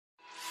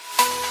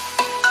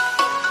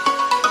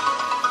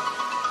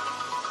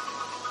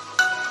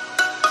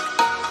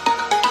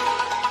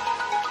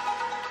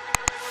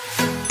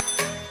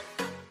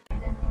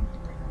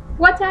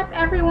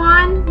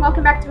everyone,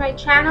 welcome back to my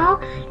channel.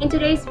 In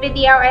today's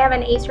video I have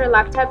an Acer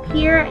laptop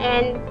here,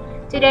 and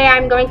today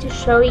I'm going to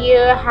show you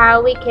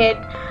how we could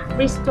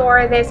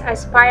restore this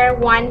Aspire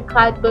One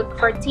Cloudbook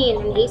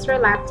 14, an Acer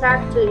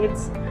laptop, to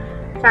its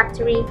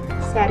factory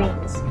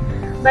settings.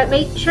 But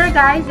make sure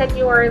guys that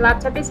your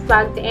laptop is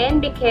plugged in,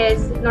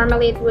 because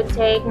normally it would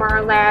take more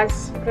or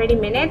less 30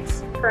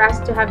 minutes for us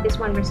to have this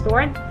one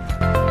restored.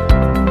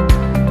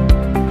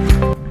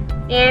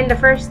 And the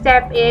first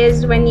step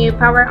is, when you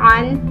power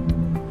on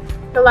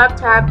the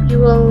laptop, you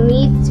will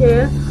need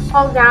to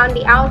hold down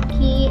the Alt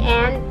key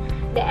and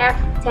the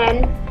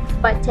F10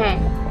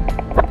 button.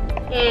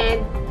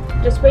 And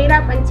just wait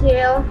up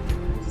until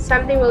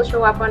something will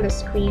show up on the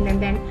screen,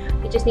 and then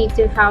you just need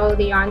to follow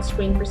the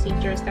on-screen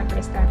procedure step by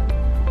step.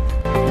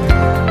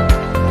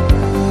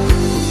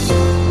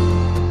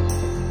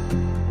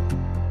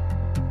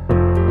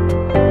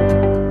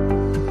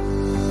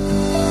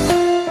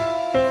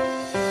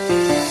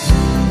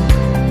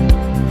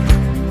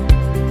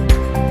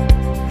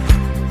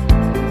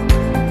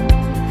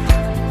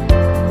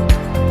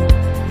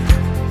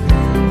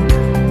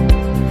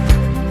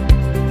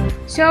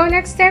 So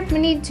next step, we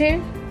need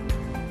to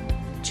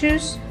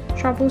choose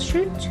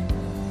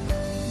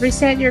troubleshoot,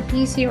 reset your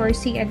PC or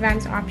see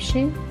advanced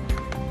option,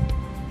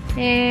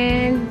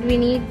 and we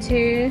need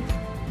to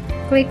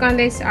click on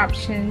this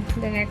option.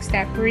 The next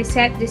step,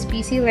 reset this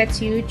PC,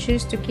 lets you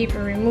choose to keep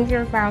or remove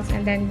your files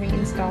and then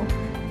reinstall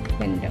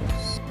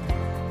Windows.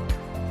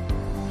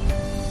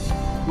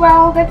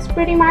 Well, that's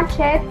pretty much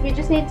it. We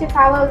just need to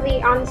follow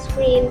the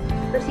on-screen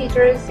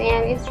procedures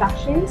and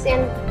instructions,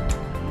 and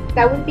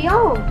that would be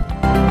all.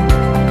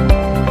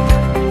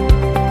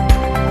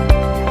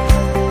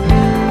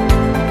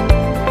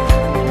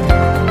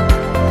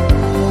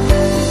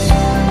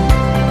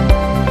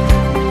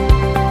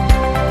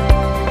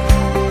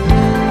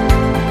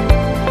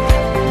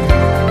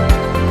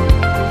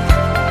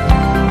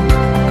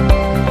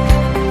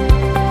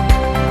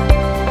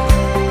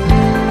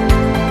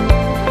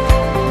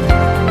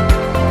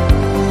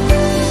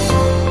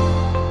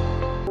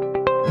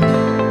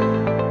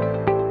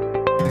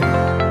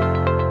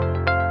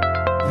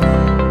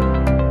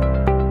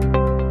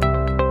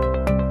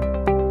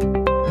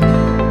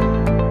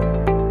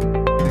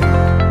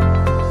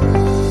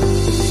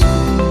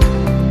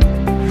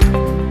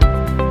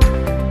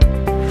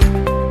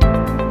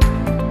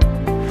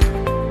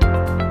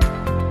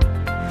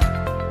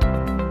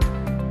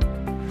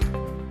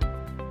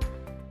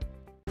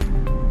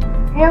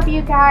 I hope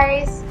you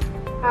guys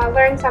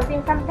learned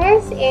something from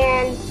this,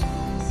 and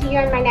see you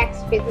in my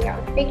next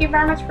video. Thank you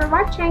very much for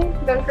watching.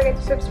 Don't forget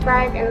to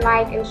subscribe and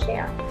like and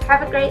share.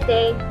 Have a great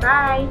day.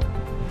 Bye!